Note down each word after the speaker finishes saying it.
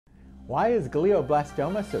Why is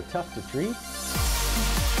glioblastoma so tough to treat?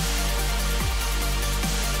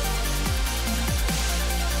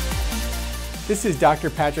 This is Dr.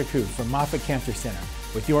 Patrick Hu from Moffitt Cancer Center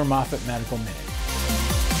with your Moffitt Medical Minute.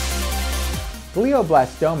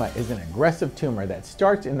 Glioblastoma is an aggressive tumor that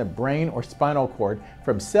starts in the brain or spinal cord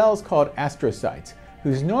from cells called astrocytes,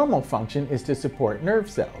 whose normal function is to support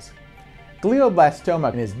nerve cells.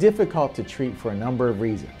 Glioblastoma is difficult to treat for a number of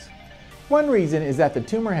reasons. One reason is that the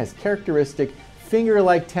tumor has characteristic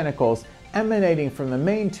finger-like tentacles emanating from the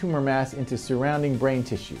main tumor mass into surrounding brain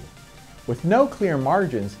tissue. With no clear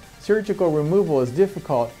margins, surgical removal is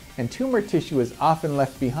difficult and tumor tissue is often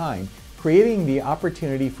left behind, creating the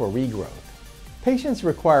opportunity for regrowth. Patients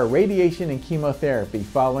require radiation and chemotherapy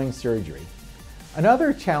following surgery.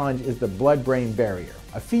 Another challenge is the blood-brain barrier.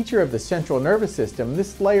 A feature of the central nervous system,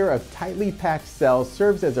 this layer of tightly packed cells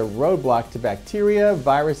serves as a roadblock to bacteria,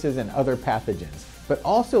 viruses, and other pathogens, but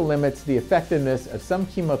also limits the effectiveness of some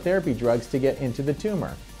chemotherapy drugs to get into the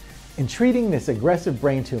tumor. In treating this aggressive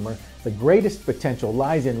brain tumor, the greatest potential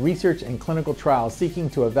lies in research and clinical trials seeking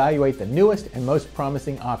to evaluate the newest and most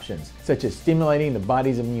promising options, such as stimulating the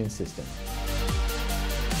body's immune system.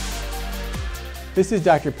 This is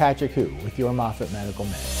Dr. Patrick Hu with your Moffitt Medical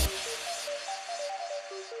Minute.